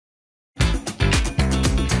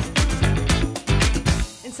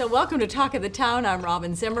And so welcome to Talk of the Town. I'm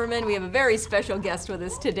Robyn Zimmerman. We have a very special guest with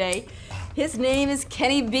us today. His name is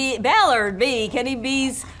Ballard B. Kenny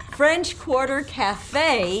B's French Quarter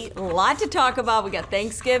Café. A lot to talk about. We got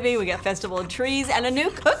Thanksgiving, we got Festival of Trees, and a new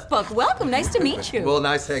cookbook. Welcome, nice to meet you. Well,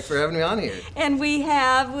 nice, thanks for having me on here. And we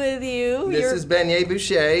have with you... This is Beignet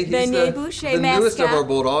Boucher. He's the newest of our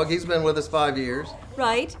Bulldog. He's been with us 5 years.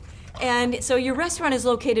 Right. And so your restaurant is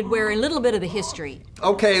located where? A little bit of the history.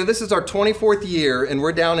 Okay, this is our 24th year, and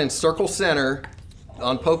we're down in Circle Center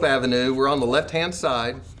on Pope Avenue. We're on the left-hand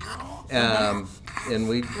side. And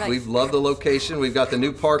we love the location. We've got the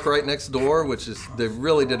new park right next door, which is, they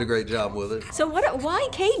really did a great job with it. So why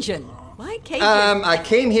Cajun? Why Cajun? I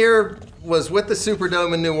came here, was with the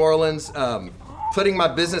Superdome in New Orleans, putting my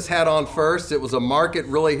business hat on first. It was a market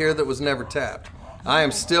really here that was never tapped. I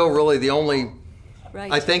am still really the only,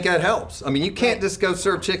 I think that helps. I mean, you can't just go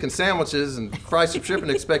serve chicken sandwiches and fry some shrimp and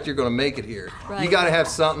expect you're going to make it here. You got to have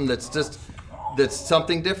something that's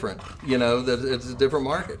something different, you know, that it's a different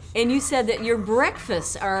market. And you said that your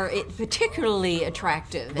breakfasts are particularly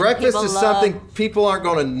attractive. Breakfast is something people aren't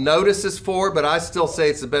going to notice us for, but I still say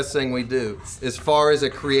it's the best thing we do as far as a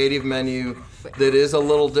creative menu that is a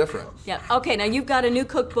little different. Yeah, okay, now you've got a new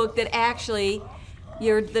cookbook that actually,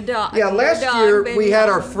 you're the dog. Yeah, last year we had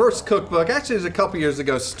our first cookbook, actually it was a couple years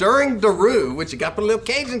ago, Stirring the Roux, which you got to put a little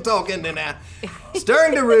Cajun talk in there now.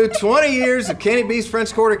 Stirring the Roux, 20 years of Kenny B's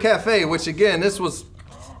French Quarter Cafe, which again, this was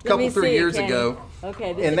a couple, 3 years ago.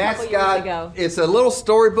 Okay, this is a couple years ago. It's a little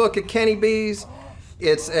storybook at Kenny B's.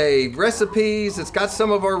 It's a recipes, it's got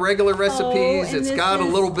some of our regular recipes, it's got a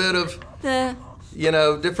little bit of, you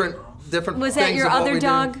know, different Was that your other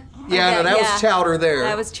dog? Yeah, no, that was Chowder there.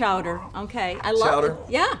 That was Chowder. Okay, I love it.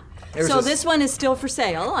 Yeah. So this one is still for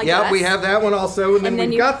sale, I guess. Yeah, we have that one also, and then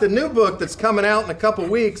we've got the new book that's coming out in a couple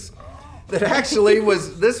weeks. That actually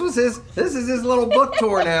was, this is his little book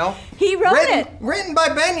tour now. He wrote it. Written by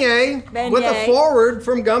Beignet, with a foreword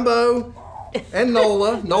from Gumbo and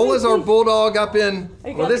Nola. Nola's our Bulldog up in,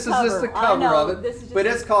 well, this is just the cover of it. But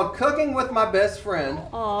it's called Cooking with My Best Friend.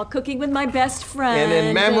 Oh, Cooking with My Best Friend. And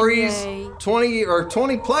in memories,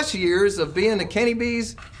 20 plus years of being a Kenny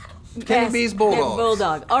B's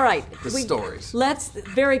Bulldog. All right. The stories.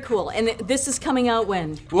 Very cool. And this is coming out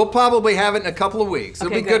when? We'll probably have it in a couple of weeks.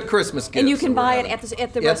 It'll be good Christmas gifts. And you can buy it at the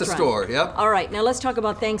restaurant? At the store, yep. All right. Now let's talk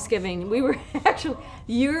about Thanksgiving.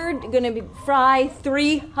 You're going to fry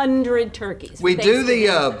 300 turkeys. We do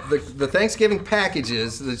the Thanksgiving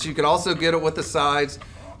packages that you can also get it with the sides.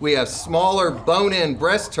 We have smaller bone-in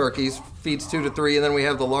breast turkeys, feeds 2 to 3, and then we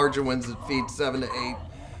have the larger ones that feed 7 to 8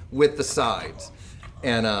 with the sides.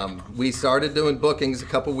 And we started doing bookings a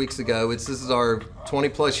couple weeks ago. This is our 20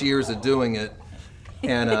 plus years of doing it.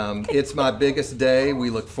 And it's my biggest day. We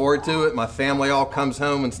look forward to it. My family all comes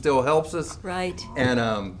home and still helps us. Right. And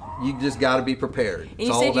you just got to be prepared. It's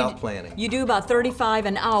all about planning. You do about 35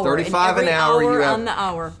 an hour. 35 an hour. You have on the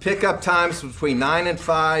hour. Pickup times between 9 and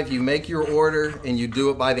 5. You make your order and you do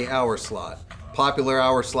it by the hour slot. Popular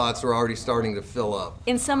hour slots are already starting to fill up.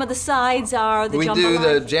 And some of the sides are the jambalaya? We do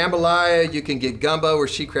the jambalaya. You can get gumbo or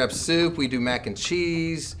she crab soup. We do mac and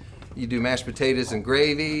cheese. You do mashed potatoes and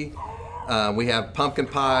gravy. We have pumpkin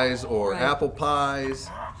pies or apple pies.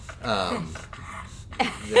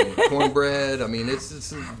 Cornbread. I mean,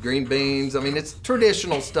 it's green beans. I mean, it's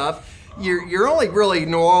traditional stuff. You're only really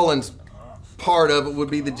New Orleans part of it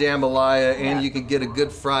would be the jambalaya, and you could get a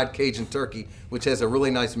good fried Cajun turkey, which has a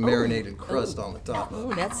really nice marinated crust on the top of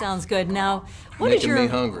it. Oh, that sounds good. Now, Making me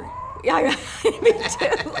hungry. Yeah, me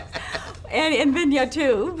too. And Beignet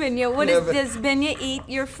too. Beignet, does Beignet eat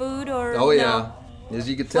your food or Oh yeah. No? As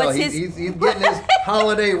you can tell, he's getting his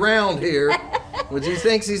holiday round here, which he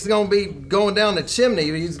thinks he's going to be going down the chimney.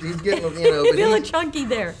 He's getting, you know. He's feeling chunky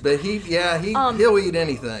there. But he'll eat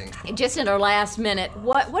anything. Just in our last minute,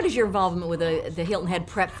 what is your involvement with the Hilton Head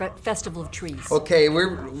Prep Festival of Trees? Okay,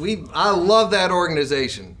 I love that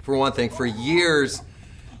organization, for one thing. For years,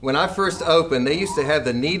 when I first opened, they used to have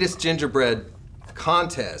the neatest gingerbread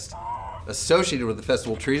contest associated with the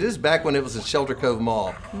Festival of Trees. This is back when it was at Shelter Cove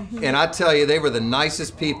Mall. And I tell you, they were the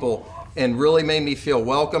nicest people and really made me feel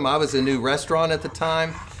welcome. I was a new restaurant at the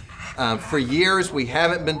time. For years, we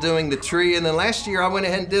haven't been doing the tree, and then last year I went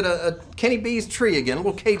ahead and did a Kenny B's tree again, a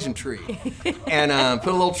little Cajun tree, and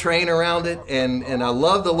put a little train around it, and I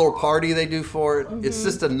love the little party they do for it. It's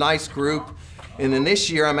just a nice group. And then this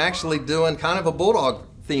year I'm actually doing kind of a Bulldog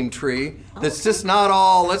themed tree that's just not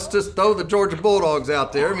all, let's just throw the Georgia Bulldogs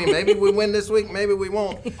out there. I mean, maybe we win this week, maybe we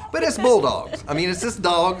won't, but it's Bulldogs. I mean, it's just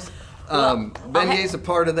dogs. Benier's a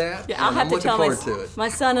part of that. Yeah, I'll and have I'm to looking tell forward to it. my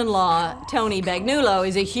son-in-law, Tony Bagnulo,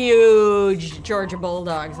 is a huge Georgia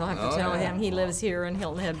Bulldog, so I'll have to tell him. He lives here in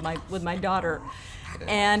Hilton Head with my daughter.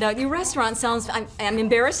 And your restaurant sounds, I'm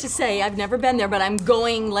embarrassed to say, I've never been there, but I'm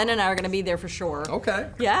going, Len and I are going to be there for sure. Okay.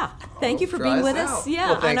 Yeah. Thank you for being with us.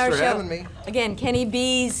 Yeah, well, thanks on our for show. having me. Again, Kenny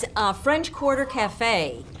B's French Quarter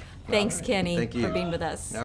Cafe. Thanks, Kenny, Thank you. for being with us.